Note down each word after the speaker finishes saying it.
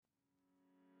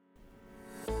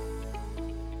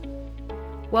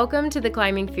Welcome to the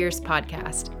Climbing Fierce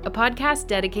podcast, a podcast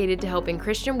dedicated to helping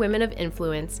Christian women of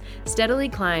influence steadily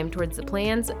climb towards the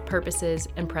plans, purposes,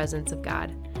 and presence of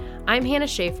God. I'm Hannah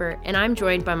Schaefer, and I'm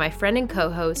joined by my friend and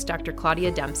co-host, Dr.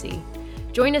 Claudia Dempsey.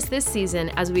 Join us this season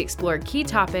as we explore key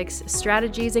topics,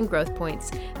 strategies, and growth points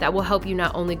that will help you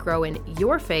not only grow in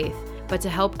your faith, but to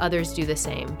help others do the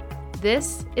same.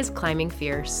 This is Climbing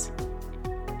Fierce.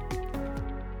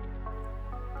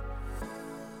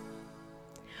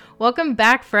 Welcome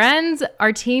back, friends.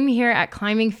 Our team here at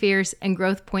Climbing Fierce and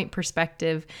Growth Point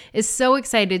Perspective is so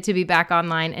excited to be back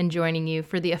online and joining you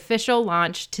for the official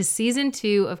launch to Season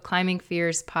 2 of Climbing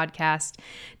Fierce podcast.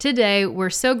 Today, we're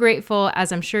so grateful,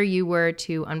 as I'm sure you were,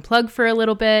 to unplug for a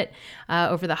little bit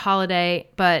over the holiday,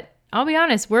 but I'll be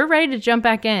honest, we're ready to jump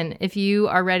back in if you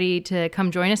are ready to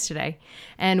come join us today.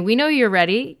 And we know you're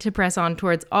ready to press on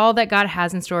towards all that God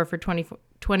has in store for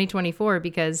 2024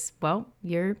 because, well,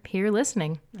 you're here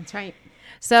listening. That's right.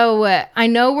 So I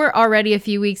know we're already a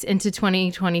few weeks into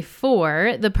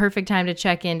 2024, the perfect time to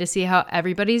check in to see how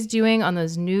everybody's doing on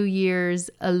those New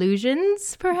Year's resolutions.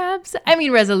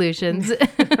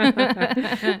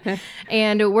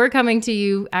 And we're coming to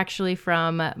you actually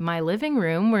from my living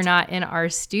room. We're not in our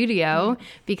studio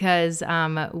because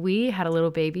we had a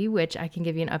little baby, which I can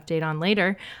give you an update on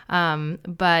later.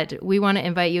 But we want to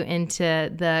invite you into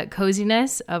the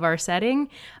coziness of our setting.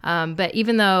 But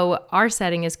even though our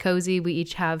setting is cozy, we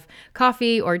each have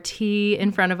coffee or tea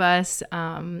in front of us,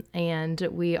 and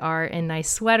we are in nice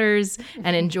sweaters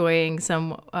and enjoying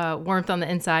some warmth on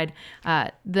the inside.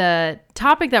 The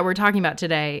topic that we're talking about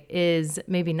today is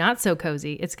maybe not so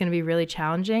cozy. It's going to be really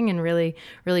challenging and really,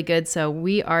 really good. So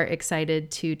we are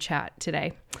excited to chat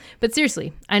today. But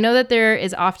seriously, I know that there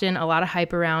is often a lot of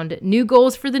hype around new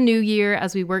goals for the new year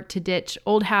as we work to ditch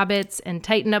old habits and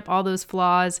tighten up all those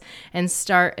flaws and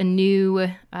start anew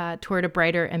toward a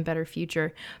brighter and better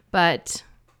future. But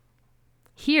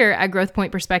here at Growth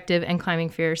Point Perspective and Climbing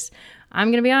Fierce, I'm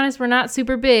going to be honest, we're not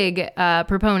super big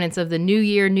proponents of the new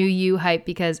year, new you hype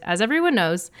because, as everyone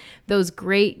knows, those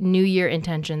great new year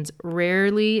intentions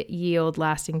rarely yield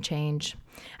lasting change.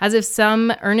 As if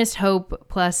some earnest hope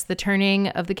plus the turning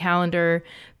of the calendar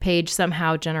page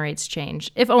somehow generates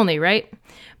change. If only, right?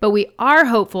 But we are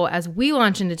hopeful as we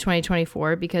launch into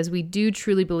 2024 because we do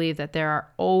truly believe that there are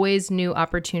always new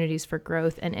opportunities for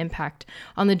growth and impact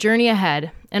on the journey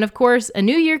ahead. And of course, a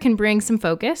new year can bring some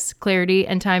focus, clarity,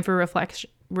 and time for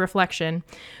reflection,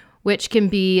 which can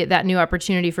be that new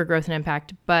opportunity for growth and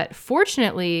impact. But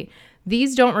fortunately,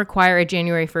 these don't require a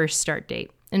January 1st start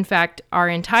date. In fact, our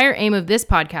entire aim of this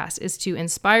podcast is to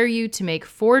inspire you to make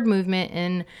forward movement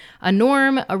in a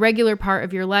norm, a regular part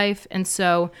of your life. And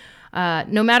so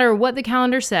no matter what the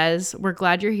calendar says, we're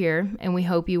glad you're here, and we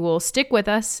hope you will stick with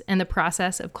us in the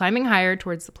process of climbing higher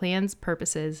towards the plans,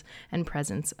 purposes, and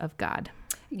presence of God.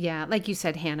 Yeah, like you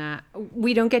said, Hannah,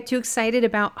 we don't get too excited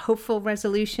about hopeful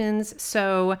resolutions.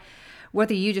 So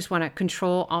whether you just want to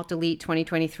Control-Alt-Delete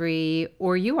 2023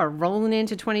 or you are rolling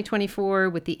into 2024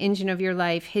 with the engine of your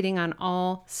life hitting on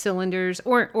all cylinders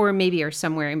or maybe are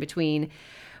somewhere in between,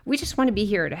 we just want to be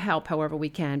here to help however we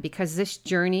can because this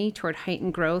journey toward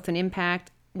heightened growth and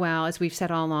impact, well, as we've said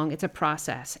all along, it's a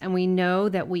process. And we know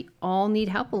that we all need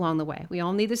help along the way. We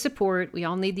all need the support. We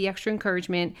all need the extra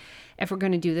encouragement if we're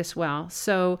going to do this well.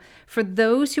 So for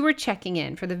those who are checking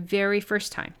in for the very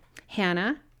first time,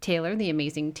 Hannah Taylor, the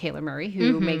amazing Taylor Murray,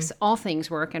 who makes all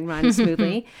things work and run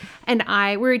smoothly, and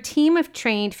we're a team of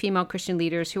trained female Christian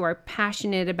leaders who are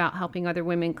passionate about helping other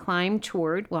women climb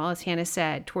toward, well, as Hannah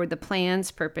said, toward the plans,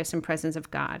 purpose, and presence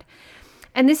of God.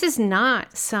 And this is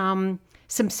not some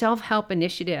self-help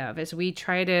initiative as we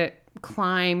try to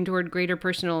climb toward greater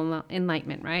personal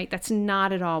enlightenment, right? That's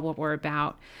not at all what we're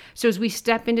about. So as we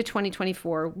step into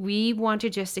 2024, we want to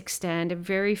just extend a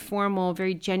very formal,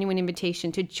 very genuine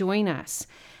invitation to join us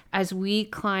as we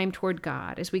climb toward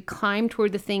God, as we climb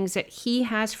toward the things that He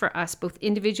has for us, both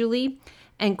individually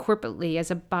and corporately as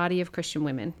a body of Christian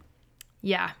women.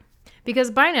 Yeah.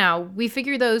 Because by now, we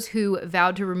figure those who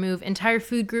vowed to remove entire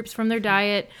food groups from their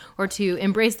diet or to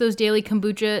embrace those daily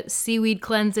kombucha seaweed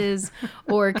cleanses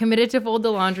or committed to fold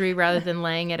the laundry rather than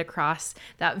laying it across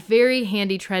that very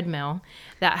handy treadmill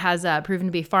that has proven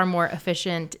to be far more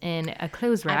efficient in a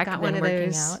clothes rack than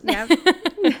working out.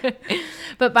 Yep.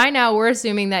 But by now, we're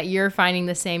assuming that you're finding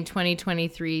the same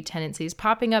 2023 tendencies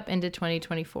popping up into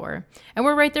 2024. And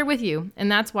we're right there with you.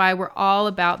 And that's why we're all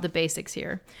about the basics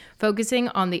here, focusing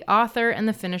on the author and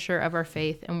the finisher of our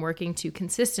faith and working to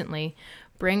consistently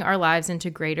bring our lives into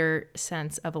greater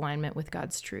sense of alignment with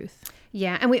God's truth.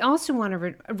 Yeah, and we also want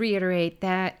to reiterate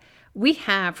that we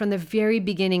have, from the very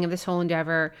beginning of this whole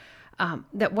endeavor,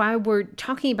 that while we're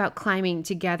talking about climbing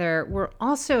together, we're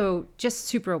also just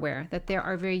super aware that there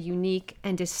are very unique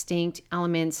and distinct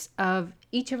elements of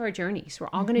each of our journeys. We're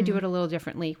all going to do it a little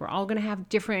differently. We're all going to have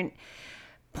different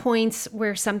points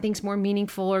where something's more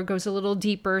meaningful or goes a little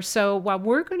deeper. So while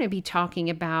we're going to be talking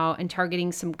about and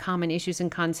targeting some common issues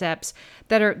and concepts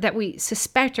that we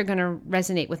suspect are going to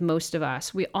resonate with most of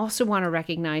us, we also want to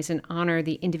recognize and honor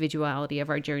the individuality of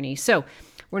our journey. So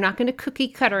we're not going to cookie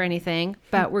cut or anything,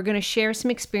 but we're going to share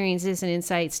some experiences and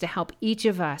insights to help each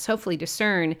of us hopefully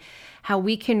discern how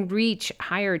we can reach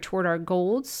higher toward our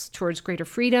goals, towards greater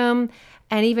freedom,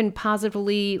 and even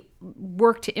positively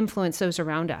work to influence those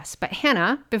around us. But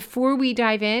Hannah, before we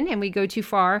dive in and we go too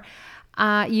far,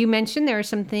 you mentioned there are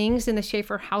some things in the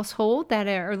Schaefer household that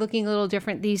are looking a little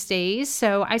different these days.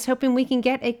 So I was hoping we can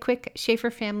get a quick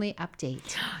Schaefer family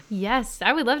update. Yes,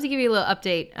 I would love to give you a little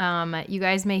update. You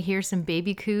guys may hear some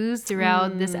baby coos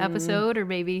throughout this episode, or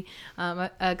maybe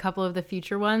a couple of the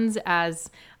future ones, as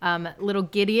little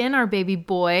Gideon, our baby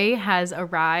boy, has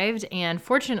arrived. And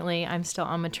fortunately, I'm still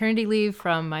on maternity leave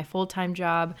from my full-time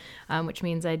job, which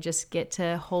means I just get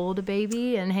to hold a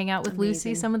baby and hang out with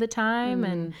Lucy some of the time.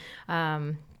 And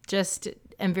just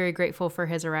am very grateful for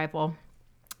his arrival.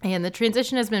 And the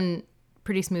transition has been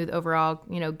pretty smooth overall.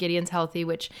 You know, Gideon's healthy,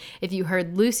 which if you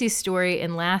heard Lucy's story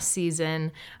in last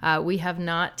season, we have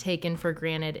not taken for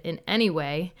granted in any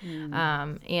way.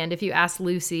 And if you ask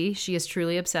Lucy, she is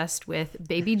truly obsessed with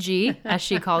baby G, as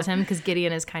she calls him, because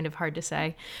Gideon is kind of hard to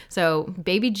say. So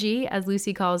baby G, as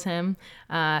Lucy calls him,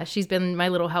 she's been my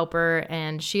little helper,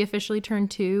 and she officially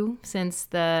turned 2 since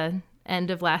the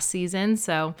end of last season.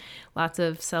 So lots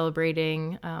of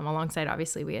celebrating alongside,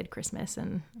 obviously, we had Christmas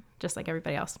and just like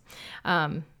everybody else.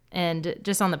 And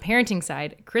just on the parenting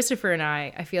side, Christopher and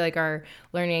I feel like are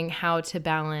learning how to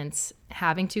balance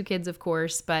having 2 kids, of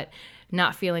course, but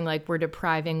not feeling like we're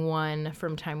depriving one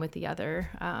from time with the other.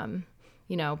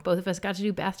 You know, both of us got to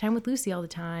do bath time with Lucy all the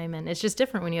time, and it's just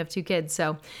different when you have 2 kids.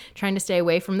 So trying to stay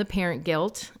away from the parent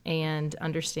guilt and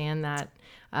understand that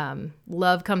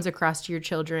love comes across to your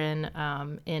children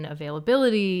in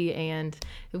availability, and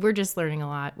we're just learning a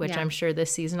lot, which I'm sure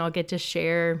this season I'll get to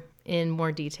share in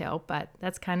more detail, but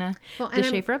that's kind of the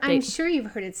Schaefer update. I'm sure you've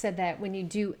heard it said that when you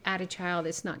do add a child,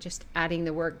 it's not just adding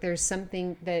the work. There's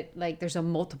something that, like, there's a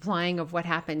multiplying of what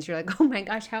happens. You're like, oh my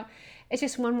gosh, how it's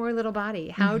just one more little body.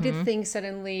 How did things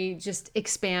suddenly just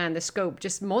expand? The scope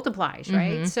just multiplies,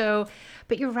 right? So,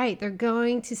 but you're right. They're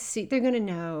going to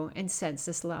know and sense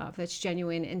this love that's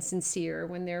genuine and sincere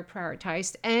when they're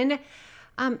prioritized. And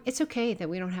it's okay that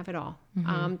we don't have it all.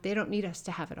 They don't need us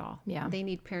to have it all. Yeah. They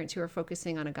need parents who are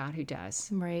focusing on a God who does.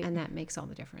 Right. And that makes all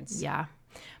the difference. Yeah.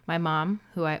 My mom,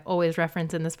 who I always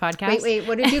reference in this podcast. Wait,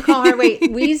 what did you call her?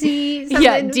 Wait, Wheezy?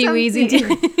 Yeah, Dee Weezy.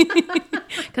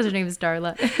 Because her name is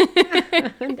Darla.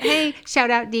 Hey,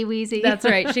 shout out Dee Weezy. That's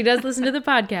right. She does listen to the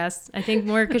podcast. I think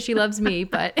more because she loves me,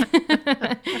 but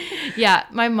yeah,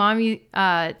 my mom,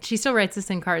 she still writes us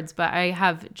in cards, but I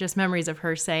have just memories of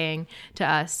her saying to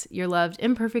us, "You're loved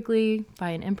imperfectly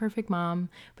by an imperfect mom,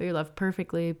 but you're loved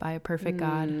perfectly by a perfect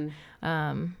God."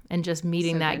 And just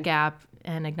meeting that gap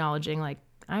and acknowledging, like,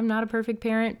 I'm not a perfect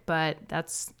parent, but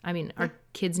our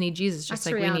kids need Jesus just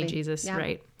like reality. We need Jesus,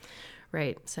 right?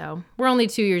 Right. So we're only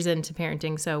 2 years into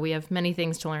parenting, so we have many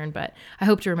things to learn, but I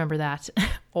hope to remember that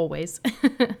always.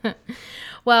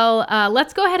 Well,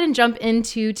 let's go ahead and jump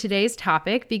into today's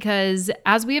topic, because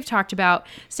as we have talked about,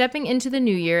 stepping into the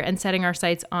new year and setting our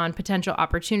sights on potential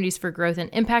opportunities for growth and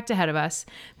impact ahead of us,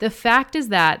 the fact is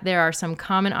that there are some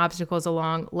common obstacles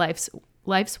along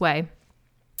life's way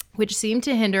which seem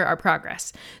to hinder our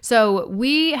progress. So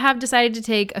we have decided to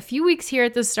take a few weeks here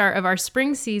at the start of our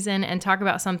spring season and talk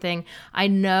about something I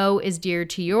know is dear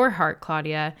to your heart,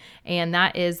 Claudia, and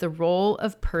that is the role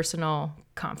of personal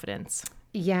confidence.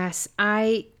 Yes,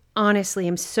 I honestly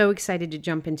am so excited to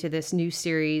jump into this new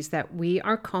series that we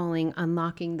are calling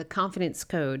Unlocking the Confidence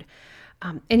Code.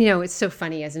 And, you know, it's so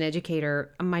funny as an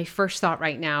educator, my first thought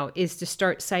right now is to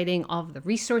start citing all of the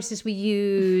resources we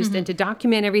used and to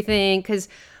document everything, because,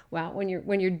 well, when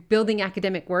you're building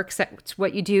academic works, that's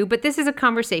what you do. But this is a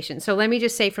conversation. So let me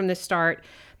just say from the start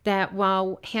that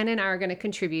while Hannah and I are going to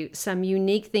contribute some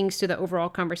unique things to the overall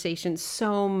conversation,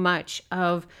 so much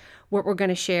of what we're going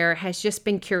to share has just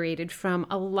been curated from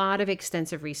a lot of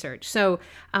extensive research. So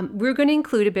we're going to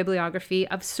include a bibliography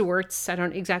of sorts. I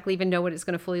don't exactly even know what it's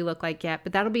going to fully look like yet,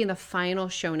 but that'll be in the final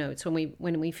show notes when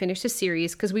we finish the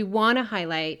series, because we want to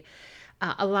highlight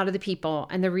a lot of the people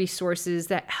and the resources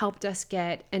that helped us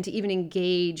get and to even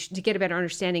engage, to get a better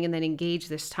understanding and then engage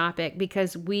this topic,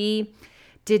 because we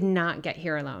did not get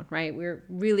here alone, right? We're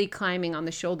really climbing on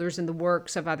the shoulders and the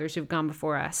works of others who've gone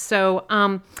before us. So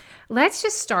let's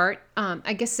just start.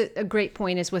 I guess a great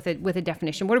point is with a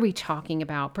definition. What are we talking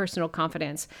about? Personal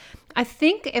confidence. I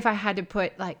think if I had to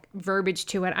put like verbiage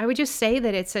to it, I would just say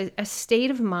that it's a state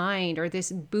of mind or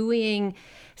this buoying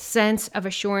sense of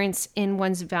assurance in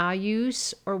one's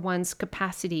values or one's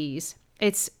capacities.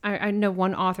 I know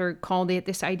one author called it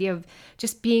this idea of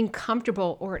just being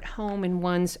comfortable or at home in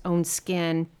one's own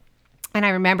skin. And I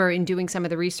remember in doing some of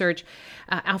the research,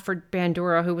 Alfred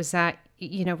Bandura, who was that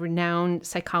renowned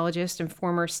psychologist and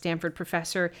former Stanford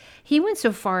professor, he went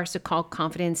so far as to call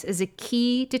confidence as a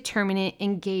key determinant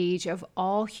and gauge of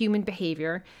all human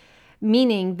behavior,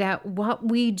 meaning that what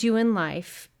we do in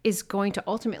life is going to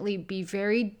ultimately be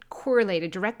directly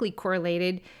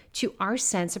correlated to our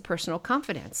sense of personal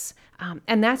confidence.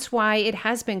 And that's why it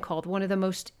has been called one of the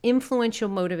most influential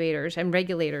motivators and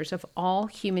regulators of all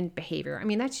human behavior. I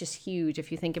mean, that's just huge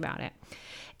if you think about it.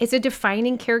 It's a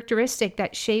defining characteristic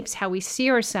that shapes how we see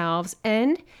ourselves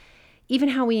and even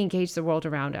how we engage the world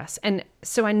around us. And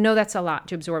so I know that's a lot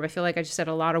to absorb. I feel like I just said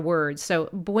a lot of words. So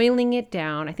boiling it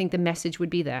down, I think the message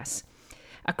would be this.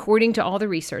 According to all the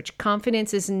research,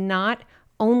 confidence is not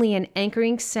only an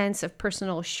anchoring sense of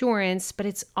personal assurance, but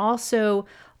it's also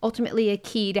ultimately a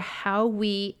key to how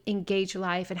we engage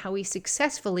life and how we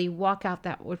successfully walk out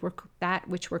that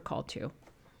which we're called to.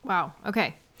 Wow.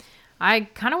 Okay. I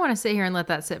kind of want to sit here and let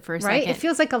that sit for a second. Right? It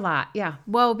feels like a lot. Yeah.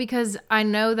 Well, because I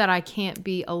know that I can't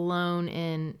be alone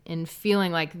in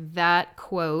feeling like that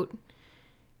quote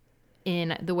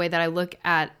in the way that I look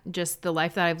at just the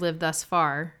life that I've lived thus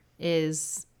far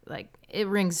is like, it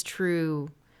rings true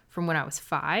from when I was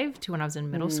 5 to when I was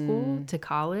in middle school to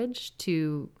college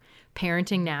to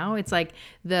parenting now. It's like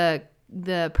the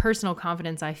personal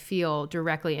confidence I feel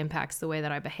directly impacts the way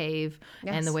that I behave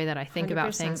and the way that I think 100%.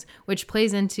 About things, which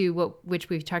plays into which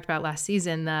we've talked about last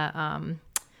season, the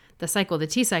cycle, the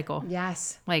T cycle.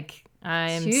 Yes. Like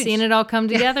I'm seeing it all come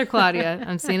together, Claudia.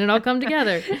 I'm seeing it all come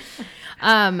together.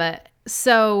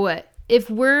 So if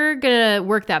we're going to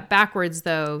work that backwards,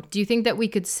 though, do you think that we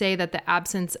could say that the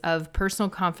absence of personal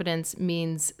confidence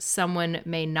means someone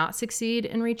may not succeed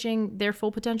in reaching their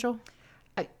full potential?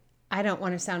 I don't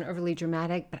want to sound overly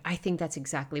dramatic, but I think that's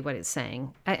exactly what it's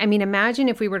saying. I mean, imagine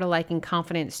if we were to liken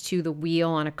confidence to the wheel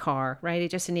on a car, right?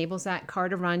 It just enables that car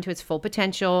to run to its full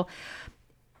potential.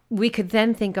 We could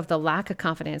then think of the lack of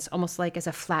confidence almost like as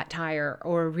a flat tire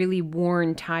or a really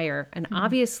worn tire. And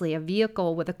obviously a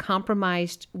vehicle with a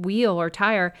compromised wheel or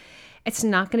tire, it's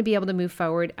not going to be able to move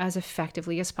forward as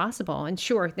effectively as possible. And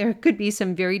sure, there could be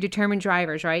some very determined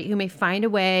drivers, right, who may find a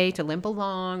way to limp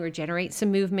along or generate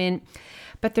some movement,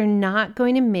 but they're not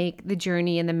going to make the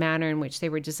journey in the manner in which they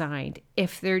were designed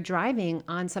if they're driving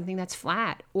on something that's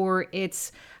flat or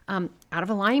it's out of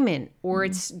alignment or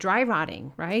it's dry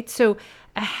rotting, right? So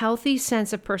a healthy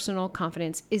sense of personal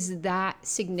confidence is that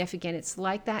significant. It's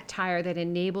like that tire that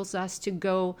enables us to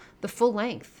go the full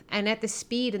length and at the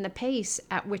speed and the pace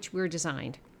at which we're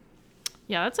designed.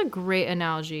 Yeah, that's a great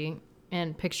analogy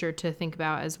and picture to think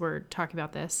about as we're talking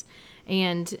about this.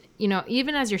 And,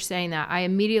 even as you're saying that, I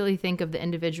immediately think of the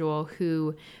individual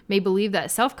who may believe that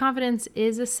self-confidence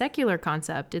is a secular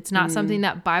concept. It's not something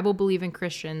that Bible-believing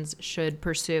Christians should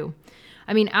pursue.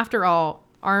 I mean, after all,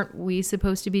 aren't we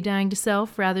supposed to be dying to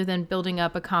self rather than building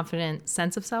up a confident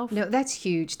sense of self? No, that's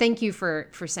huge. Thank you for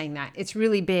saying that. It's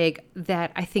really big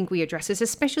that I think we address this,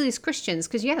 especially as Christians,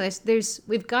 because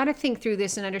we've got to think through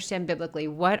this and understand biblically,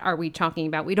 what are we talking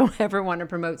about? We don't ever want to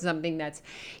promote something that's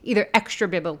either extra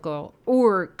biblical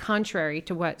or contrary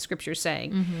to what Scripture's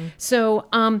saying. So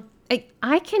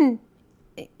I can,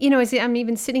 as I'm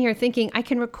even sitting here thinking, I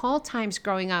can recall times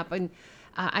growing up and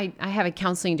I have a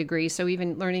counseling degree, so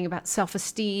even learning about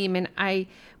self-esteem, and I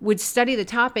would study the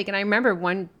topic. And I remember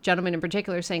one gentleman in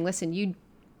particular saying, listen, you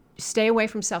stay away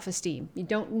from self-esteem. You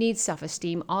don't need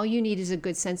self-esteem. All you need is a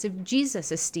good sense of Jesus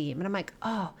esteem. And I'm like,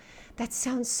 oh, that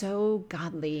sounds so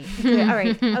godly. Okay,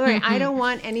 all right. I don't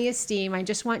want any esteem. I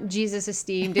just want Jesus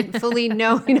esteem. Didn't fully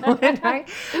know, right?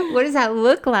 What does that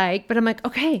look like? But I'm like,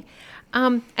 okay.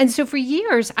 And so for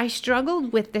years, I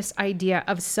struggled with this idea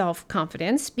of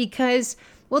self-confidence because,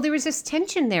 there was this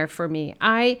tension there for me.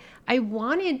 I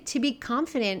wanted to be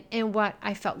confident in what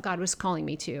I felt God was calling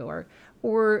me to,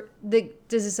 or the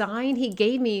design He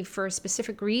gave me for a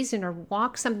specific reason, or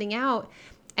walk something out.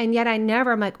 And yet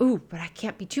I'm like, ooh, but I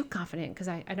can't be too confident because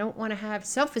I don't want to have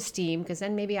self-esteem, because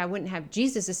then maybe I wouldn't have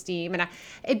Jesus esteem. And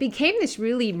it became this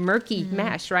really murky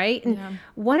mesh, right? And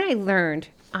what I learned,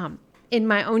 in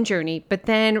my own journey, but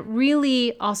then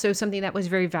really also something that was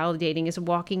very validating is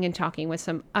walking and talking with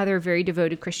some other very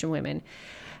devoted Christian women,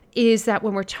 is that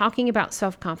when we're talking about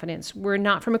self-confidence, we're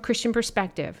not from a Christian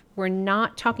perspective. We're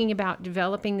not talking about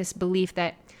developing this belief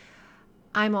that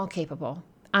I'm all capable,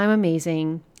 I'm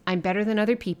amazing, I'm better than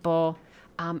other people,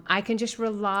 I can just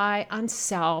rely on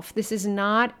self. This is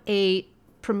not a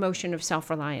promotion of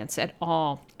self-reliance at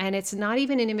all. And it's not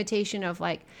even an invitation of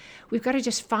like, we've got to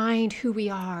just find who we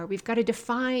are. We've got to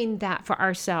define that for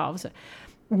ourselves.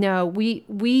 No, we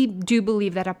do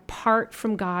believe that apart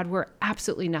from God, we're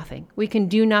absolutely nothing. We can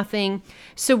do nothing.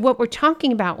 So what we're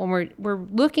talking about when we're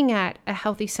looking at a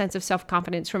healthy sense of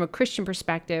self-confidence from a Christian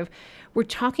perspective, we're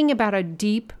talking about a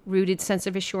deep-rooted sense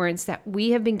of assurance that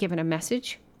we have been given a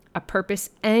message, a purpose,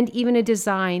 and even a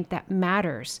design that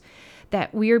matters,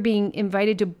 that we are being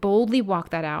invited to boldly walk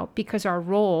that out because our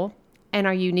role and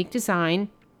our unique design,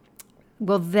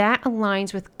 well, that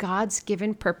aligns with God's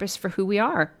given purpose for who we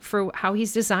are, for how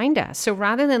he's designed us. So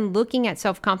rather than looking at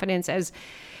self-confidence as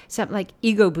something like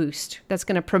ego boost that's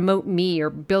going to promote me or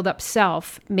build up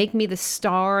self, make me the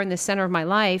star in the center of my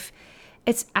life,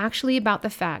 it's actually about the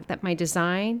fact that my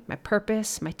design, my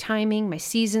purpose, my timing, my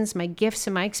seasons, my gifts,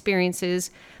 and my experiences,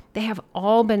 they have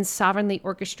all been sovereignly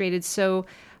orchestrated. So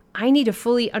I need to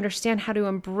fully understand how to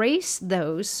embrace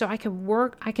those so I can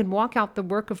walk out the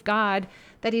work of God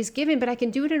that he's given, but I can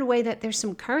do it in a way that there's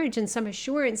some courage and some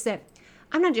assurance that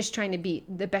I'm not just trying to be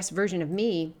the best version of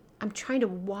me. I'm trying to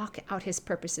walk out his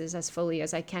purposes as fully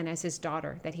as I can as his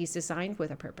daughter that he's designed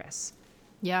with a purpose.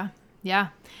 Yeah. Yeah.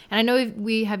 And I know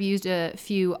we have used a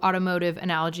few automotive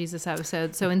analogies this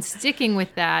episode. So in sticking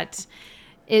with that,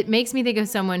 it makes me think of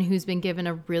someone who's been given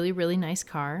a really, really nice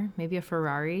car, maybe a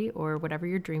Ferrari or whatever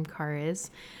your dream car is.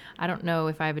 I don't know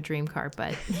if I have a dream car,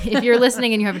 but if you're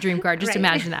listening and you have a dream car, just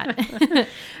imagine that.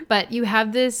 But you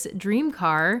have this dream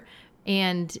car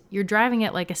and you're driving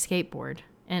it like a skateboard.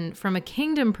 And from a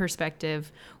kingdom perspective,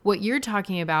 what you're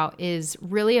talking about is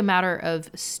really a matter of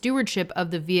stewardship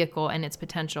of the vehicle and its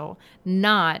potential,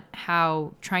 not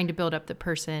how trying to build up the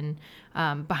person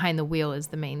behind the wheel is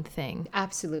the main thing.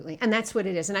 Absolutely. And that's what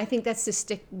it is. And I think that's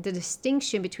the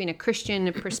distinction between a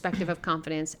Christian perspective of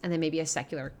confidence and then maybe a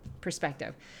secular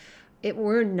perspective.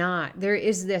 We're not. There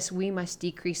is this, we must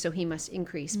decrease so he must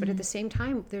increase. But at the same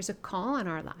time, there's a call on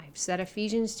our lives, that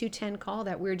Ephesians 2:10 call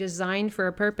that we're designed for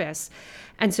a purpose.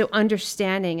 And so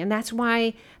understanding, and that's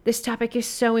why this topic is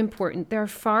so important. There are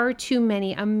far too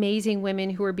many amazing women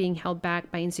who are being held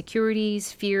back by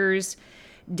insecurities, fears,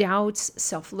 doubts,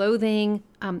 self-loathing,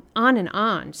 on and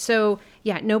on. So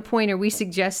yeah, at no point are we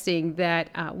suggesting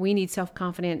that we need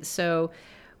self-confidence so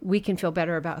we can feel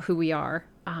better about who we are.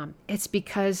 It's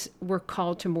because we're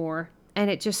called to more. And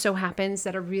it just so happens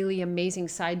that a really amazing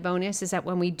side bonus is that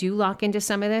when we do lock into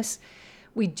some of this,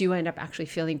 we do end up actually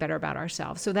feeling better about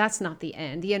ourselves. So that's not the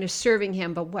end. The end is serving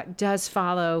him. But what does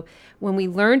follow when we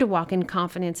learn to walk in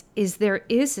confidence is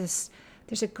there's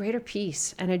a greater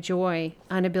peace and a joy,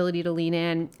 an ability to lean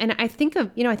in. And I think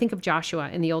of Joshua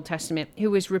in the Old Testament,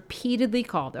 who was repeatedly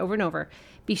called over and over,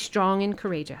 be strong and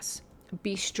courageous.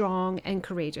 Be strong and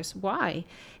courageous. Why?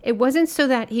 It wasn't so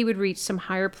that he would reach some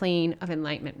higher plane of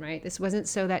enlightenment, right? This wasn't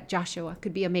so that Joshua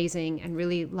could be amazing and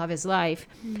really love his life.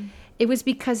 It was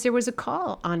because there was a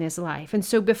call on his life. And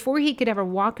so before he could ever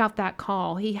walk out that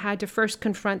call, he had to first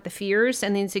confront the fears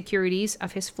and the insecurities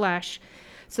of his flesh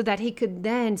so that he could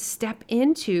then step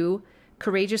into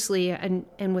courageously and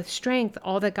with strength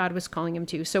all that God was calling him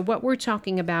to. So what we're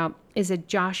talking about is a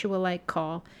Joshua-like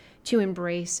call to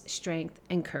embrace strength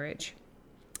and courage.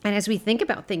 And as we think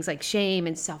about things like shame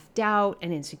and self-doubt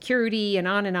and insecurity and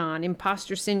on,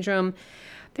 imposter syndrome,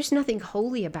 there's nothing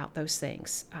holy about those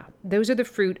things. Those are the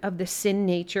fruit of the sin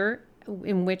nature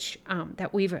in which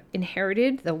that we've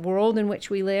inherited, the world in which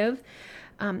we live.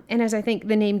 And as I think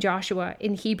the name Joshua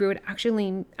in Hebrew, it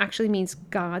actually means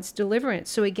God's deliverance.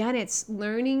 So again, it's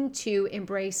learning to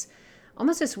embrace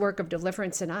almost this work of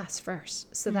deliverance in us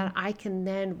first, so that I can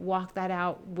then walk that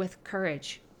out with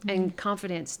courage and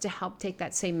confidence to help take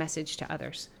that same message to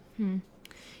others. You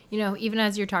know, even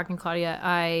as you're talking, Claudia,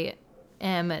 I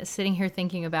am sitting here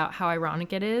thinking about how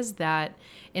ironic it is that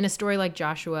in a story like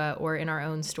Joshua or in our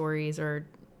own stories or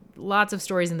lots of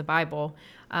stories in the Bible,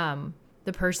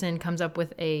 the person comes up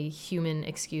with a human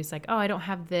excuse like, oh, I don't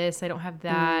have this, I don't have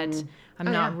that,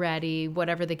 I'm not ready,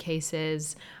 whatever the case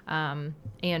is.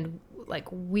 And like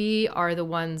we are the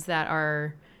ones that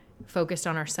are focused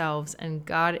on ourselves, and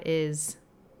God is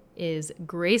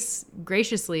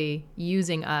graciously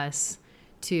using us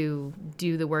to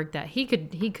do the work that he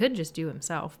could just do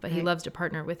himself, but he Right. loves to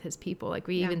partner with his people. Like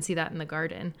we even see that in the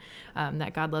garden,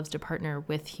 that God loves to partner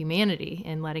with humanity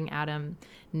in letting Adam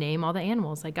name all the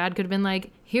animals. Like God could have been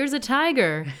like, here's a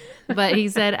tiger, but he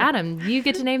said, Adam, you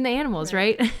get to name the animals,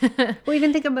 right? Well,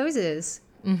 even think of Moses.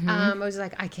 Moses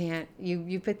like, I can't.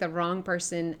 You picked the wrong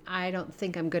person. I don't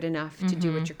think I'm good enough to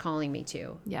do what you're calling me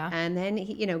to. Yeah. And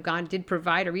then, God did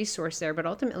provide a resource there. But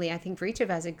ultimately, I think for each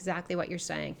of us, exactly what you're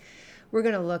saying, we're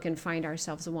going to look and find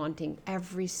ourselves wanting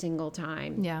every single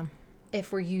time. Yeah.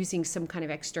 If we're using some kind of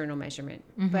external measurement.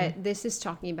 But this is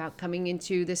talking about coming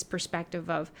into this perspective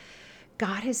of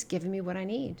God has given me what I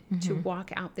need to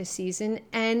walk out this season.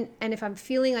 And if I'm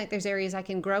feeling like there's areas I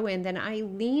can grow in, then I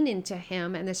lean into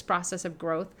him and this process of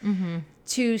growth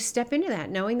to step into that,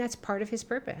 knowing that's part of his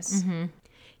purpose.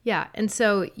 Yeah. And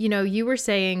so, you were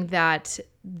saying that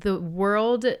the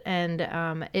world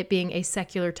and it being a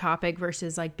secular topic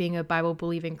versus like being a Bible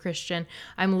believing Christian,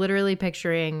 I'm literally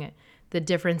picturing the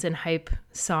difference in hype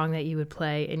song that you would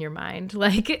play in your mind.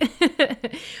 Like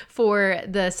for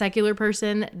the secular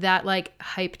person, that like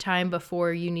hype time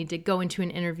before you need to go into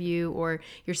an interview or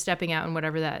you're stepping out in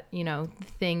whatever that,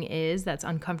 thing is that's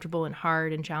uncomfortable and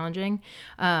hard and challenging,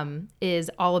 is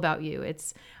all about you.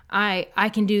 It's, I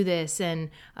can do this, and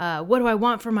what do I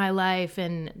want for my life,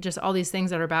 and just all these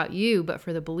things that are about you. But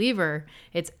for the believer,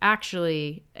 it's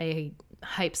actually a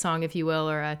hype song, if you will,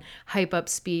 or a hype up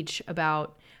speech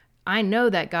about, I know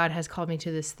that God has called me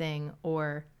to this thing,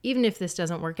 or even if this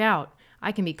doesn't work out,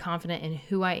 I can be confident in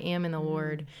who I am in the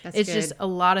Lord. It's good. just a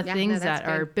lot of things that's that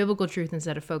are good. biblical truth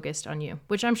instead of focused on you,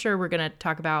 which I'm sure we're going to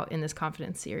talk about in this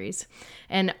confidence series.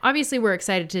 And obviously we're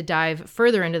excited to dive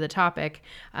further into the topic.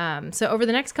 So over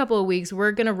the next couple of weeks,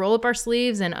 we're going to roll up our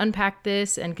sleeves and unpack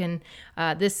this and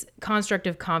this construct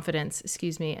of confidence,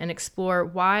 and explore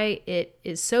why it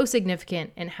is so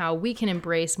significant and how we can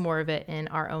embrace more of it in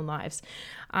our own lives.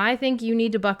 I think you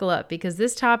need to buckle up because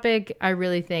this topic, I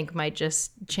really think, might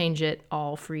just change it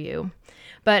all for you.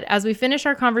 But as we finish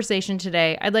our conversation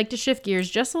today, I'd like to shift gears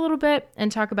just a little bit and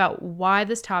talk about why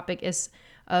this topic is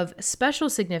of special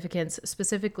significance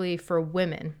specifically for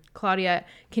women. Claudia,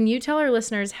 can you tell our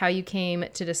listeners how you came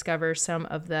to discover some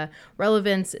of the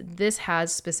relevance this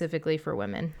has specifically for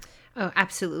women? Oh,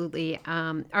 absolutely.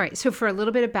 All right. So for a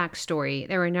little bit of backstory,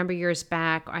 there were a number of years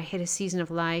back, I hit a season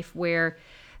of life where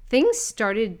things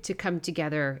started to come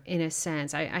together in a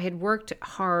sense. I had worked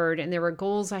hard and there were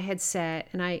goals I had set,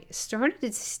 and I started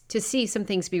to see some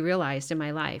things be realized in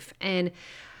my life. And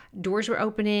doors were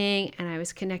opening and I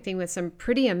was connecting with some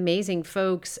pretty amazing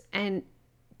folks. And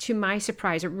to my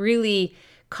surprise, it really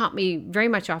caught me very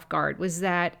much off guard, was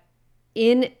that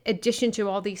in addition to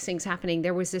all these things happening,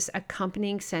 there was this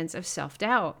accompanying sense of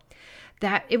self-doubt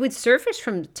that it would surface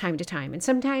from time to time. And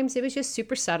sometimes it was just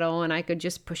super subtle and I could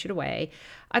just push it away.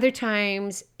 Other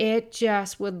times it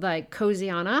just would like cozy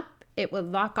on up. It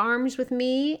would lock arms with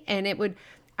me and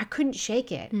I couldn't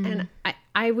shake it. And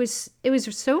it was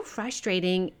so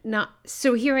frustrating.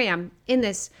 So here I am in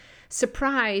this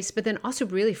surprise, but then also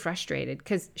really frustrated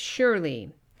because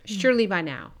surely by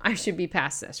now I should be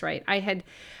past this, right? I'd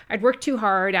worked too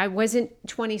hard. I wasn't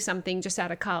 20 something just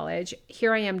out of college.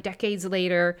 Here I am decades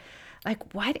later.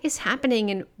 Like, what is happening?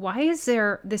 And why is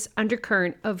there this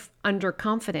undercurrent of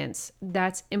underconfidence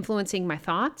that's influencing my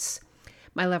thoughts,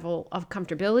 my level of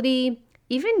comfortability,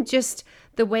 even just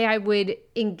the way I would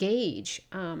engage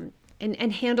and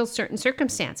handle certain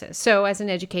circumstances? So as an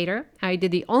educator, I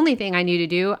did the only thing I knew to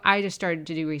do. I just started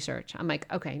to do research. I'm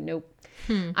like, okay, nope,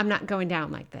 I'm not going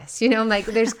down like this. Like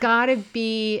there's got to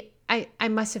be, I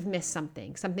must have missed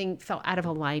something. Something fell out of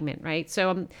alignment, right?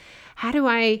 So how do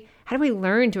I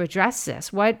learn to address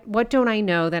this? What don't I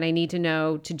know that I need to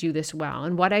know to do this well?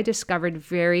 And what I discovered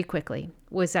very quickly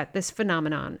was that this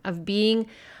phenomenon of being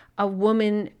a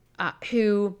woman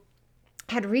who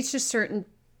had reached a certain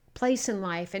place in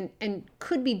life and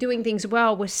could be doing things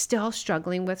well was still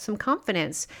struggling with some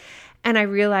confidence. And I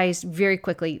realized very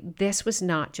quickly, this was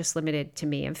not just limited to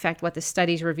me. In fact, what the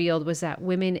studies revealed was that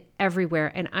women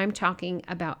everywhere, and I'm talking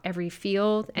about every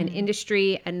field and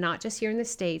industry, and not just here in the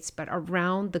States, but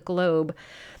around the globe,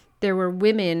 there were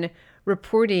women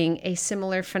reporting a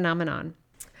similar phenomenon.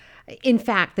 In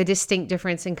fact, the distinct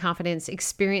difference in confidence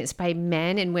experienced by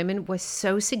men and women was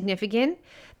so significant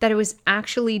that it was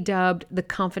actually dubbed the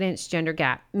confidence gender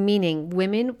gap, meaning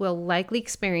women will likely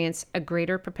experience a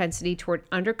greater propensity toward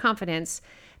underconfidence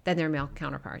than their male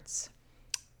counterparts.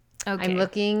 Okay. I'm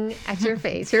looking at your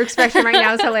face. Your expression right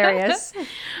now is hilarious.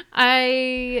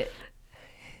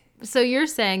 So you're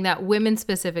saying that women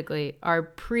specifically are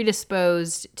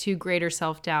predisposed to greater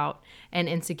self-doubt and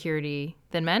insecurity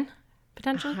than men?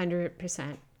 potentially.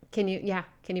 100%. Can you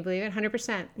believe it?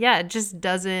 100%. Yeah, it just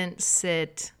doesn't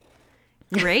sit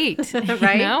great,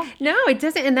 Right? you know? No, it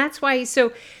doesn't. And that's why,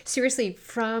 so seriously,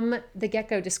 from the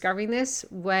get-go discovering this,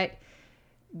 what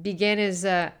began as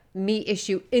a me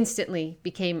issue instantly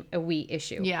became a we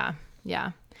issue. Yeah,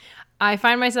 yeah. I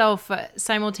find myself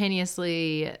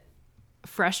simultaneously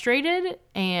frustrated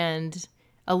and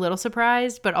a little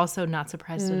surprised, but also not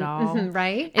surprised at all.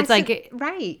 Right? It's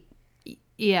right.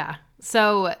 Yeah.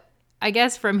 So I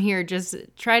guess from here, just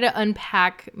try to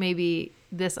unpack maybe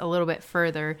this a little bit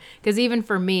further. Because even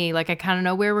for me, like I kind of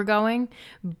know where we're going,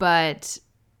 but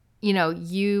you know,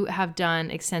 you have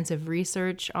done extensive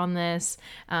research on this.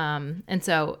 And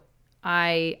so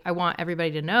I want everybody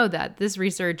to know that this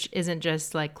research isn't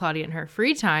just like Claudia in her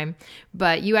free time,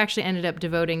 but you actually ended up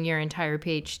devoting your entire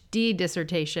PhD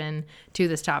dissertation to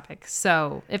this topic.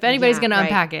 So if anybody's going to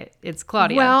unpack it, it's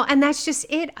Claudia. Well, and that's just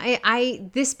it.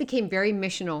 This became very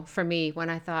missional for me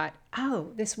when I thought,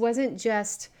 oh, this wasn't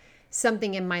just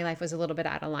something in my life was a little bit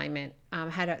out of alignment.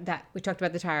 That we talked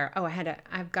about the tire. Oh,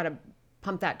 I've got to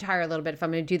pump that tire a little bit if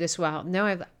I'm going to do this well.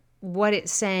 No, what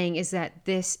it's saying is that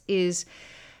this is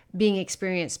being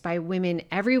experienced by women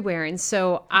everywhere. And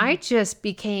so I just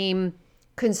became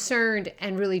concerned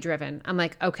and really driven. I'm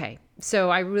like, okay, so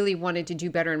I really wanted to do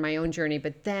better in my own journey,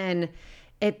 but then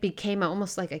it became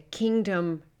almost like a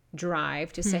kingdom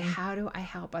drive to say, how do I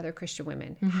help other Christian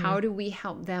women? How do we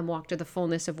help them walk to the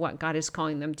fullness of what God is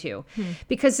calling them to?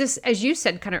 Because this, as you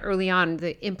said kind of early on,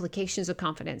 the implications of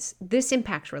confidence, this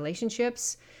impacts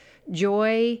relationships,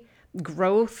 joy,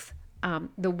 growth,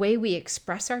 the way we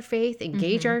express our faith,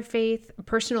 engage our faith,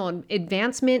 personal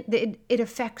advancement. It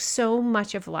affects so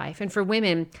much of life. And for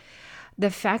women, the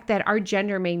fact that our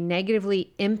gender may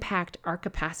negatively impact our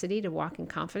capacity to walk in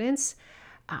confidence,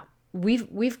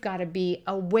 we've got to be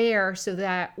aware so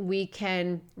that we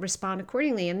can respond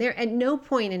accordingly. And there, at no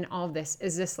point in all of this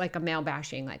is this like a male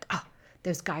bashing, like, oh,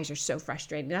 those guys are so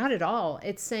frustrated. Not at all.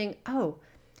 It's saying, oh,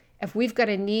 if we've got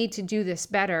a need to do this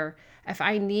better, if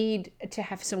I need to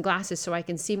have some glasses so I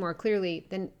can see more clearly,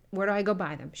 then where do I go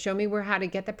buy them? Show me how to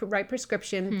get the right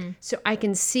prescription so I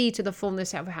can see to the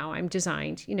fullness of how I'm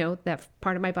designed, that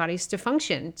part of my body's to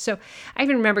function. So I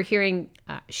even remember hearing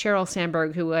Sheryl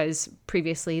Sandberg, who was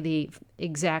previously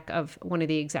one of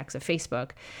the execs of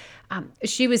Facebook.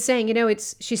 She was saying,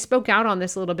 she spoke out on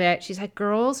this a little bit. She's like,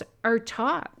 girls are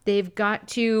taught. They've got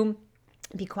to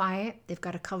be quiet. They've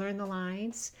got to color in the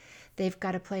lines. They've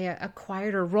got to play a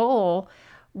quieter role,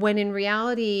 when in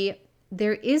reality,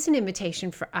 there is an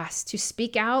invitation for us to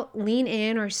speak out, lean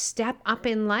in, or step up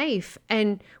in life.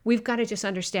 And we've got to just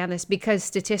understand this, because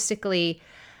statistically,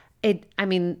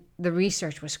 the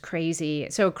research was crazy.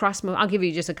 So I'll give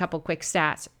you just a couple quick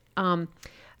stats.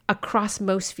 Across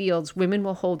most fields, women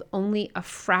will hold only a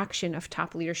fraction of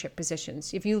top leadership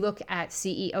positions. If you look at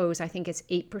CEOs, I think it's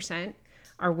 8%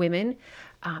 are women.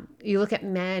 You look at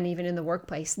men, even in the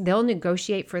workplace, they'll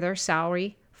negotiate for their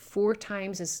salary 4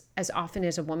 times as often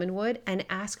as a woman would, and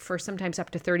ask for sometimes up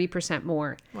to 30%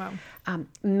 more. Wow.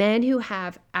 Men who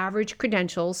have average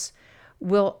credentials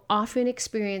will often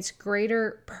experience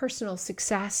greater personal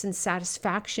success and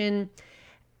satisfaction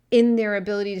in their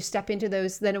ability to step into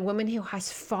those than a woman who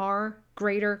has far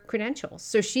greater credentials.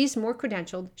 So she's more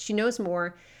credentialed, she knows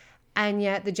more, and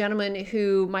yet the gentleman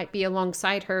who might be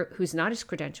alongside her, who's not as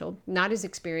credentialed, not as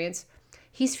experienced,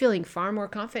 he's feeling far more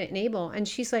confident and able. And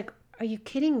she's like, are you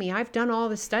kidding me? I've done all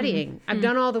the studying. I've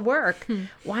done all the work.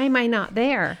 Why am I not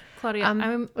there?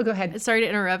 Claudia, go ahead. Sorry to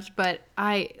interrupt, but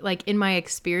in my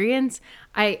experience,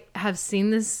 I have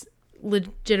seen this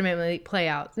legitimately play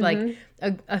out. Like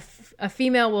a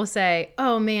female will say,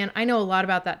 oh man, I know a lot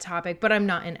about that topic, but I'm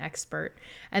not an expert.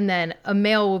 And then a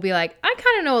male will be like, I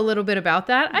kind of know a little bit about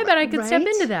that. I bet I could step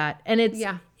into that. And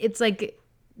it's like,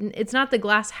 it's not the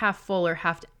glass half full or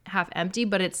half empty,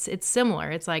 but it's similar.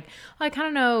 It's like, oh, I kind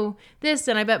of know this,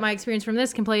 and I bet my experience from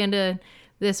this can play into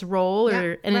this role,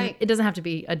 it doesn't have to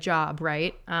be a job,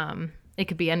 right? It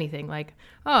could be anything, like,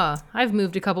 oh, I've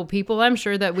moved a couple people. I'm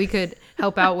sure that we could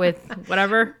help out with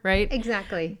whatever, right?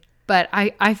 Exactly. But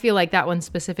I feel like that one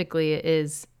specifically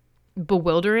is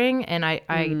bewildering, and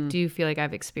I do feel like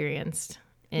I've experienced.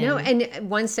 And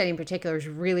one study in particular is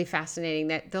really fascinating,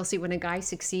 that they'll see when a guy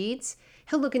succeeds,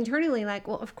 he'll look internally like,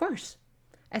 well, of course,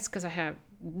 that's because I have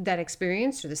that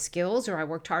experience or the skills, or I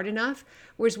worked hard enough.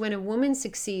 Whereas when a woman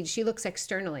succeeds, she looks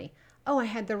externally. Oh, I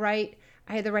had the right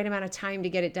amount of time to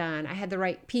get it done. I had the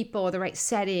right people, the right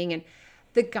setting. And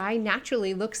the guy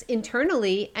naturally looks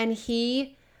internally, and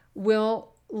he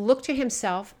will look to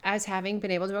himself as having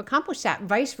been able to accomplish that.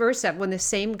 Vice versa, when the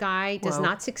same guy does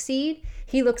not succeed,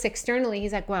 he looks externally.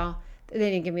 He's like, well, They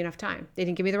didn't give me enough time. They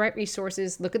didn't give me the right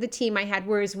resources. Look at the team I had.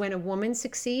 Whereas when a woman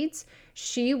succeeds,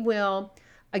 she will,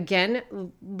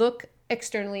 again, look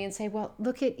externally and say, well,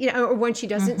 look at, or when she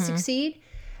doesn't succeed,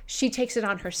 she takes it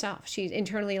on herself. She's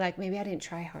internally like, maybe I didn't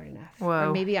try hard enough. Whoa.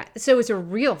 Or maybe so it's a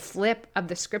real flip of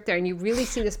the script there. And you really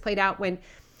see this played out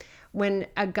when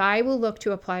a guy will look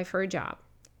to apply for a job.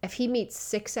 If he meets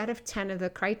 6 out of 10 of the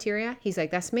criteria, he's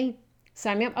like, that's me.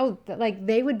 Sign me up. Oh, like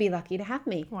they would be lucky to have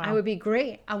me. Wow. I would be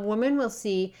great. A woman will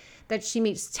see that she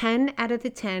meets 10 out of the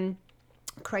 10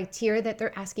 criteria that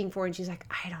they're asking for. And she's like,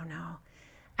 I don't know.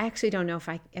 I actually don't know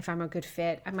if I'm a good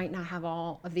fit. I might not have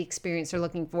all of the experience they're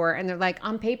looking for. And they're like,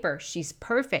 on paper, she's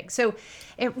perfect. So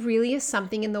it really is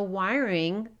something in the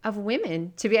wiring of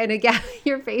women to be, and again,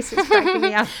 your face is cracking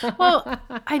me up. Well,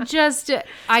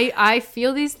 I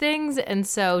feel these things. And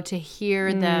so to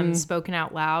hear them spoken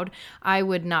out loud, I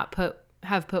would not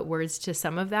have put words to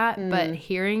some of that, but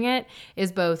hearing it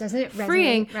is both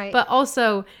freeing, right? But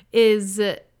also is...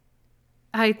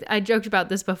 I joked about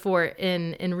this before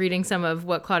in reading some of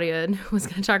what Claudia was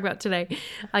going to talk about today.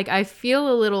 Like, I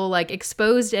feel a little like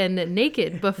exposed and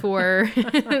naked before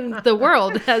the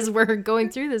world as we're going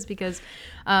through this because,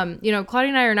 Claudia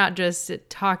and I are not just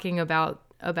talking about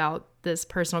this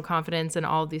personal confidence and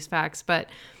all of these facts, but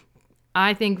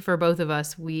I think for both of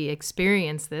us, we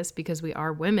experience this because we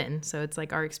are women. So it's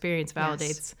like our experience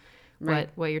validates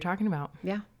what you're talking about.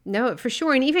 Yeah. No, for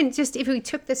sure. And even just if we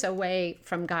took this away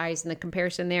from guys and the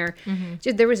comparison there,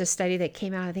 just, there was a study that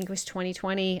came out, I think it was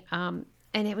 2020, and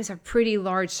it was a pretty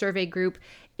large survey group.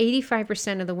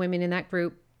 85% of the women in that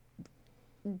group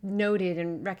noted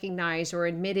and recognized or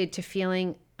admitted to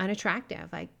feeling unattractive.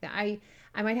 Like, I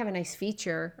might have a nice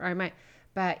feature, or I might...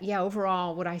 But yeah,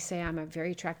 overall, would I say I'm a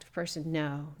very attractive person?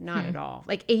 No, not at all.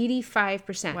 Like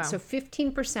 85%. Wow. So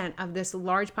 15% of this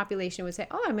large population would say,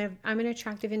 oh, I'm an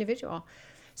attractive individual.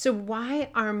 So why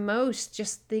are most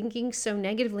just thinking so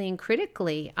negatively and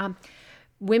critically?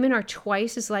 Women are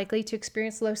twice as likely to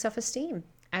experience low self-esteem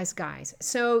as guys.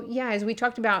 So yeah, as we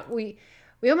talked about, we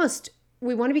want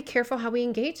to be careful how we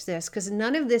engage this because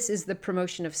none of this is the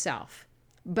promotion of self.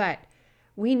 But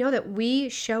we know that we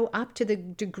show up to the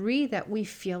degree that we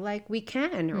feel like we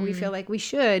can or we feel like we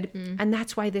should. And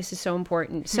that's why this is so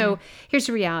important. So here's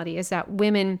the reality is that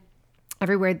women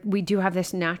everywhere, we do have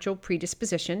this natural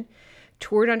predisposition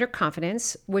toward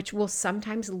underconfidence, which will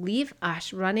sometimes leave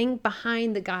us running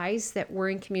behind the guys that we're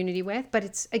in community with. But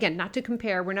it's, again, not to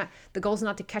compare. The goal is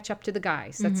not to catch up to the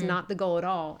guys. That's not the goal at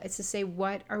all. It's to say,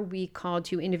 what are we called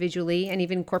to individually and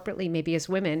even corporately, maybe as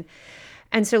women?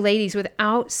 And so ladies,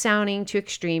 without sounding too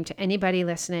extreme to anybody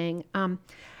listening,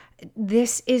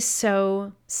 this is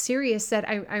so serious that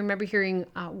I remember hearing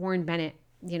Warren Bennett,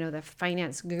 the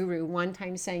finance guru, one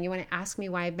time saying, you want to ask me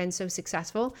why I've been so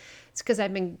successful? It's because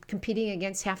I've been competing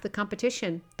against half the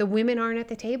competition. The women aren't at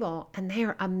the table and they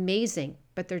are amazing,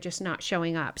 but they're just not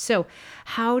showing up. So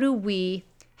how do we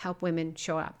help women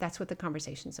show up? That's what the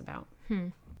conversation's about.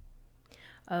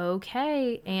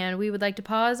 Okay, and we would like to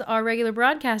pause our regular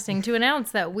broadcasting to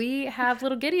announce that we have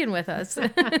little Gideon with us.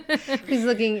 He's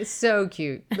looking so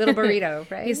cute. Little burrito,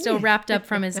 right? He's still wrapped up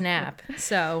from his nap.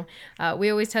 So we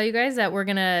always tell you guys that we're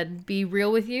going to be real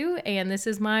with you, and this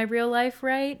is my real life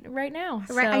right now.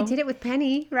 Right, I did it with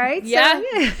Penny, right? Yeah.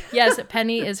 So, yeah. Yes,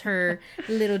 Penny is her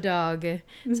little dog.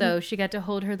 So she got to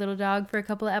hold her little dog for a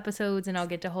couple of episodes, and I'll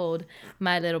get to hold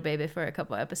my little baby for a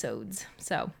couple of episodes.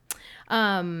 So,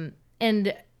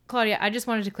 and Claudia, I just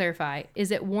wanted to clarify,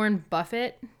 is it Warren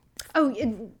Buffett? Oh,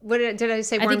 what did I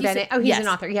say? Warren Bennett? Oh, he's an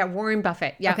author. Yeah, Warren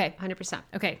Buffett. Yeah, okay. 100%.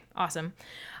 Okay, awesome.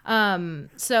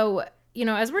 So,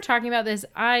 as we're talking about this,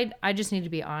 I just need to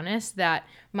be honest that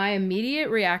my immediate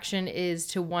reaction is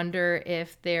to wonder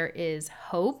if there is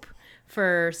hope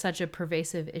for such a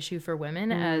pervasive issue for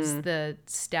women as the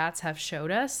stats have showed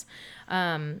us.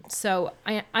 So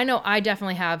I know I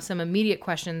definitely have some immediate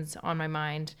questions on my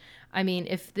mind. I mean,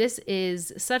 if this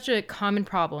is such a common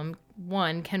problem,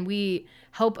 one, can we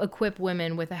help equip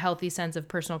women with a healthy sense of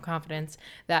personal confidence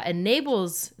that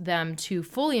enables them to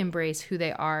fully embrace who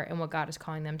they are and what God is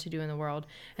calling them to do in the world?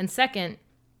 And second,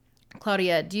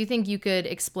 Claudia, do you think you could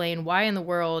explain why in the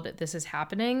world this is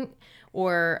happening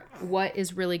or what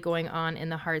is really going on in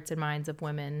the hearts and minds of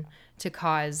women to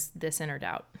cause this inner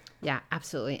doubt? Yeah,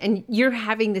 absolutely. And you're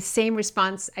having the same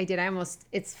response I did.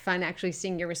 It's fun actually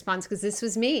seeing your response because this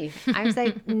was me. I was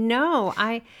like, no,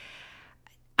 I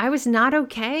was not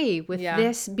okay with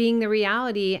this being the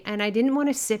reality. And I didn't want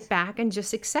to sit back and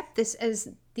just accept this as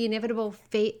the inevitable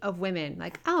fate of women.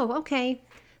 Like, oh, okay,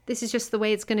 This is just the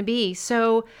way it's going to be.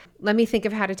 So let me think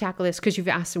of how to tackle this, because you've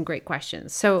asked some great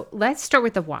questions. So let's start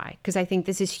with the why, because I think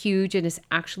this is huge and is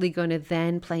actually going to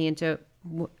then play into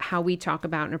how we talk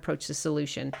about and approach the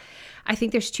solution. I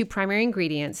think there's two primary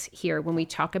ingredients here when we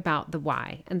talk about the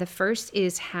why. And the first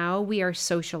is how we are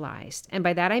socialized. And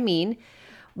by that, I mean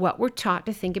what we're taught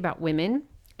to think about women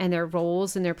and their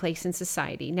roles and their place in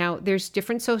society. Now, there's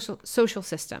different social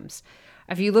systems.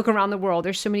 If you look around the world,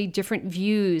 there's so many different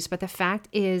views, but the fact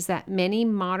is that many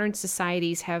modern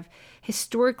societies have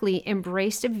historically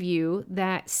embraced a view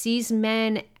that sees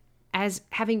men as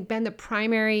having been the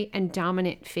primary and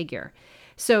dominant figure.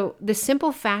 So the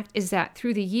simple fact is that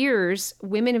through the years,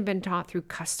 women have been taught through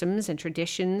customs and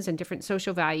traditions and different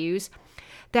social values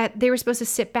that they were supposed to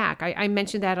sit back. I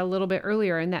mentioned that a little bit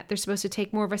earlier, and that they're supposed to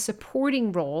take more of a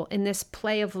supporting role in this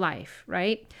play of life,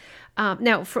 right?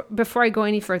 Now, before I go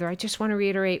any further, I just want to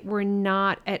reiterate, we're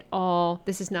not at all,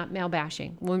 this is not male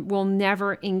bashing. We'll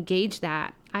never engage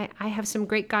that. I have some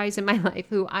great guys in my life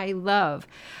who I love,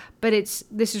 but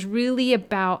this is really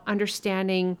about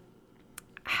understanding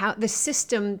how the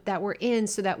system that we're in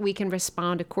so that we can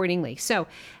respond accordingly. So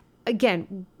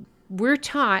again, we're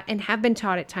taught and have been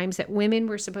taught at times that women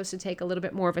were supposed to take a little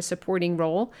bit more of a supporting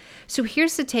role. So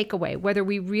here's the takeaway. Whether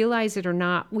we realize it or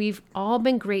not, we've all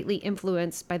been greatly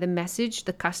influenced by the message,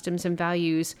 the customs and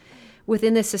values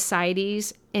within the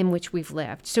societies in which we've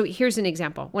lived. So here's an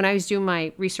example. When I was doing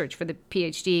my research for the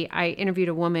PhD, I interviewed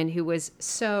a woman who was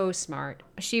so smart.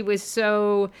 She was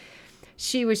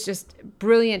just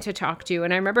brilliant to talk to.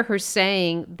 And I remember her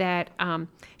saying that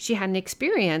she had an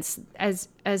experience as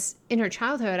in her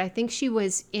childhood. I think she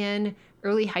was in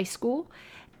early high school,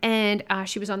 and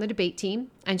she was on the debate team,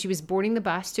 and she was boarding the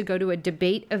bus to go to a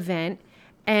debate event.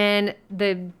 And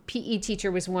the PE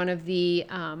teacher was one of the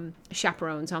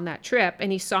chaperones on that trip.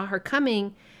 And he saw her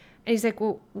coming, and he's like,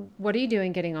 well, what are you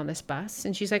doing getting on this bus?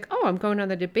 And she's like, oh, I'm going on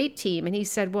the debate team. And he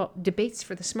said, well, debate's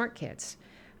for the smart kids.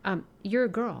 You're a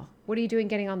girl. What are you doing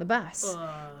getting on the bus?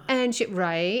 And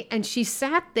she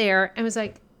sat there and was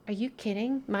like, are you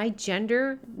kidding? My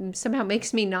gender somehow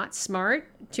makes me not smart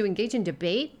to engage in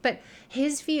debate. But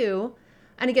his view,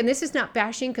 and again, this is not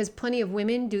bashing, because plenty of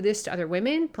women do this to other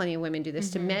women. Plenty of women do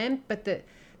this to men. But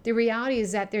the reality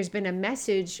is that there's been a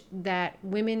message that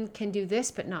women can do this,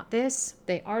 but not this.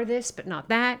 They are this, but not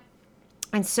that.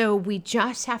 And so we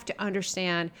just have to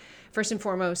understand, first and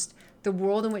foremost, the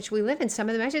world in which we live in. Some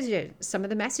of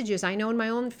the messages I know in my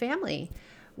own family,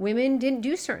 women didn't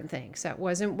do certain things. That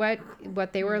wasn't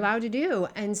what they were allowed to do.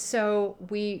 And so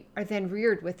we are then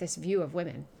reared with this view of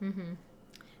women. Mm-hmm.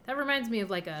 That reminds me of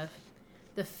like the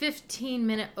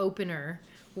 15-minute opener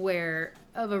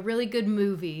of a really good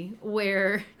movie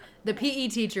where the PE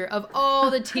teacher of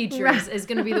all the teachers is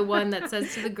going to be the one that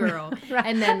says to the girl.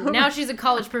 And then now she's a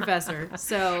college professor.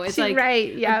 So it's like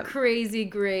a crazy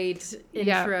great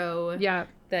intro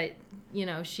that,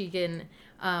 she can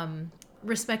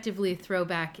respectively throw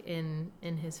back in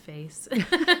his face.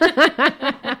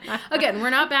 Again, we're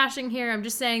not bashing here. I'm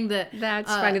just saying that that's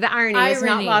funny. The irony is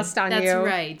not lost on you.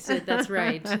 That's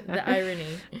right. The irony.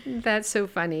 That's so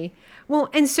funny. Well,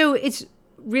 and so it's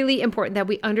really important that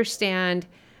we understand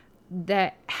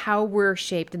that how we're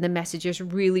shaped and the messages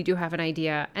really do have an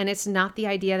idea. And it's not the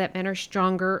idea that men are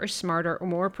stronger or smarter or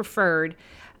more preferred.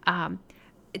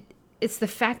 It's the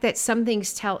fact that some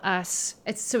things tell us,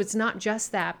 it's not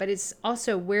just that, but it's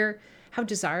also how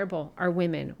desirable are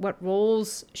women? What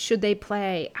roles should they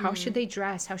play? How should they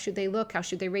dress? How should they look? How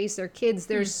should they raise their kids?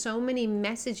 There's so many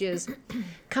messages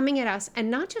coming at us,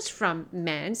 and not just from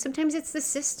men. Sometimes it's the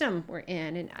system we're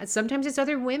in, and sometimes it's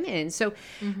other women. So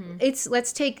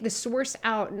let's take the source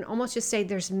out and almost just say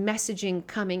there's messaging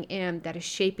coming in that is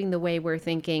shaping the way we're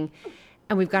thinking,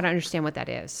 and we've got to understand what that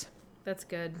is. That's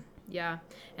good. Yeah.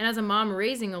 And as a mom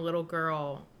raising a little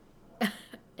girl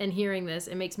and hearing this,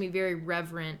 it makes me very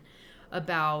reverent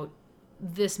about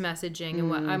this messaging and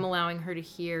what I'm allowing her to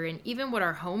hear, and even what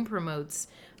our home promotes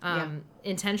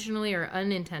intentionally or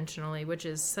unintentionally, which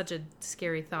is such a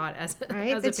scary thought as a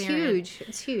parent.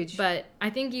 It's huge. But I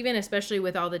think even especially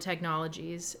with all the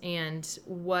technologies and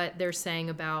what they're saying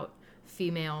about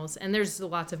females, and there's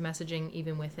lots of messaging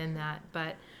even within that,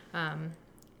 but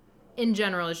in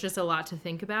general, it's just a lot to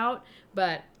think about.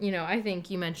 But, I think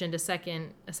you mentioned a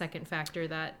second factor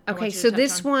that okay, so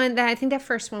this one, I think that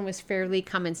first one was fairly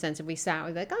common sense. If we sat,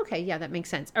 we're like, okay, yeah, that makes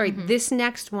sense. All right, this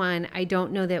next one, I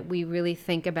don't know that we really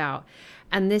think about.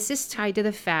 And this is tied to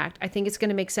the fact, I think it's going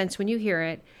to make sense when you hear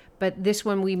it, but this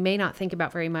one we may not think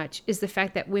about very much, is the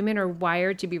fact that women are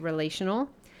wired to be relational.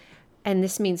 And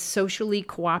this means socially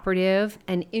cooperative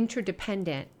and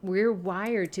interdependent. We're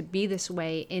wired to be this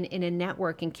way in a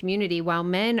network and community, while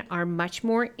men are much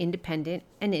more independent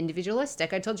and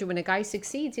individualistic. I told you, when a guy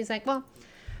succeeds, he's like, well,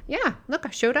 yeah, look, I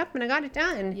showed up and I got it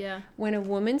done. Yeah. When a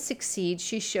woman succeeds,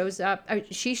 she shows up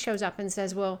and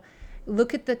says, well,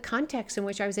 look at the context in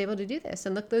which I was able to do this.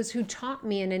 And look, those who taught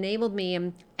me and enabled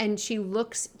me. And she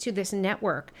looks to this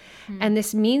network. And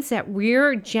this means that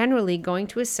we're generally going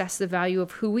to assess the value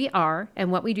of who we are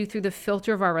and what we do through the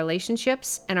filter of our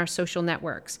relationships and our social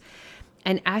networks.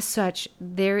 And as such,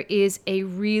 there is a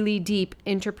really deep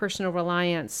interpersonal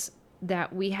reliance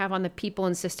that we have on the people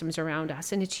and systems around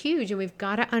us. And it's huge. And we've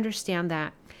got to understand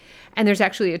that. And there's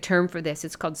actually a term for this.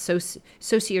 It's called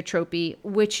sociotropy,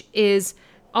 which is,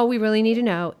 all we really need to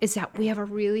know is that we have a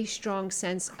really strong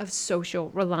sense of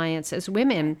social reliance as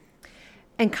women.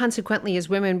 And consequently, as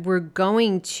women, we're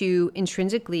going to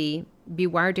intrinsically be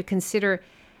wired to consider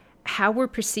how we're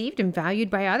perceived and valued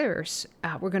by others.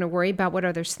 We're going to worry about what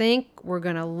others think. We're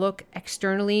going to look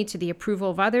externally to the approval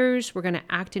of others. We're going to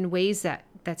act in ways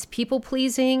that's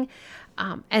people-pleasing.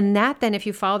 And that then, if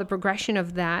you follow the progression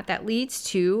of that leads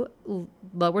to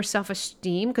lower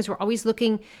self-esteem, because we're always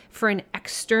looking for an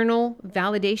external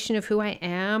validation of who I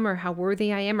am or how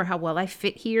worthy I am or how well I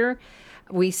fit here.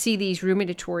 We see these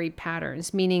ruminatory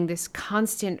patterns, meaning this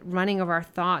constant running of our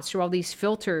thoughts through all these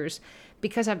filters,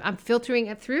 because I'm filtering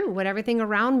it through what everything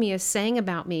around me is saying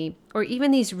about me, or even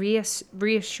these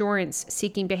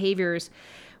reassurance-seeking behaviors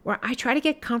where I try to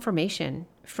get confirmation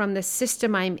from the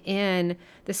system I'm in,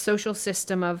 the social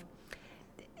system of,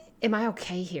 am I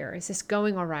okay here? Is this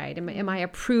going all right? Am I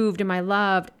approved? Am I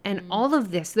loved? And all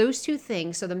of this, those two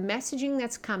things, so the messaging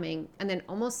that's coming and then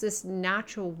almost this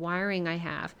natural wiring I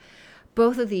have,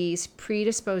 both of these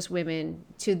predispose women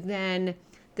to then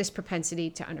this propensity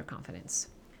to underconfidence.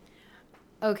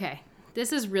 Okay.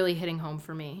 This is really hitting home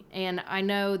for me. And I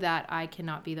know that I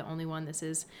cannot be the only one this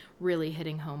is really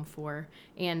hitting home for.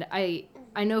 And I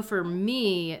know for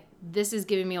me, this is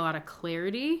giving me a lot of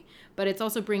clarity, but it's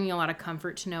also bringing a lot of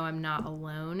comfort to know I'm not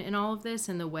alone in all of this,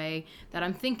 in the way that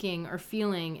I'm thinking or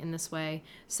feeling in this way.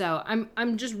 So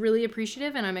I'm just really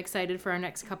appreciative, and I'm excited for our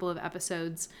next couple of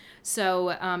episodes.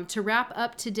 So to wrap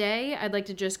up today, I'd like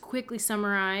to just quickly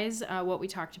summarize what we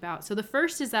talked about. So the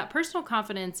first is that personal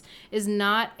confidence is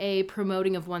not a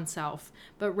promoting of oneself,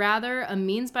 but rather a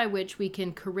means by which we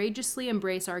can courageously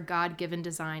embrace our God-given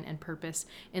design and purpose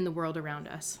in the world around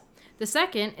us. The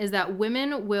second is that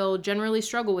women will generally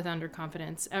struggle with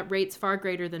underconfidence at rates far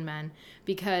greater than men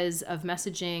because of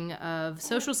messaging of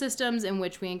social systems in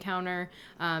which we encounter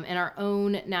and our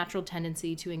own natural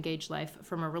tendency to engage life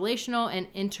from a relational and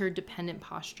interdependent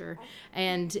posture.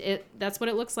 And that's what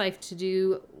it looks like to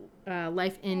do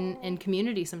life in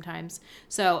community sometimes.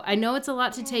 So I know it's a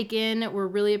lot to take in. We're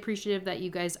really appreciative that you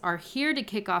guys are here to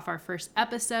kick off our first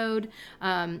episode.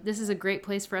 This is a great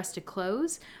place for us to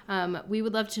close. We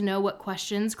would love to know what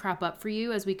questions crop up for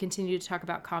you as we continue to talk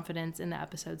about confidence in the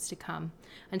episodes to come.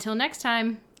 Until next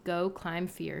time, go climb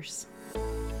fierce.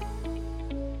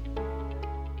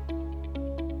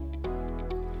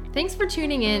 Thanks for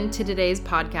tuning in to today's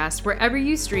podcast wherever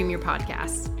you stream your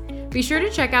podcasts. Be sure to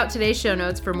check out today's show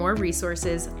notes for more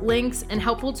resources, links, and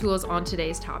helpful tools on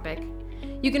today's topic.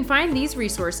 You can find these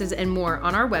resources and more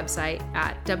on our website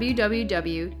at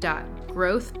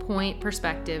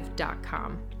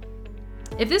www.growthpointperspective.com.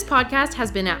 If this podcast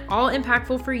has been at all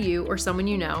impactful for you or someone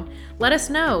you know, let us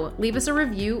know. Leave us a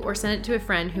review or send it to a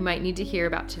friend who might need to hear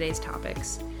about today's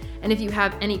topics. And if you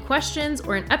have any questions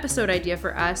or an episode idea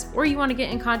for us, or you want to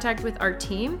get in contact with our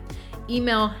team,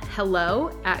 email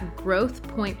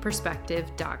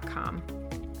hello@growthpointperspective.com.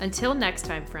 Until next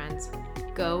time, friends,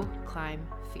 go climb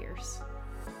fierce.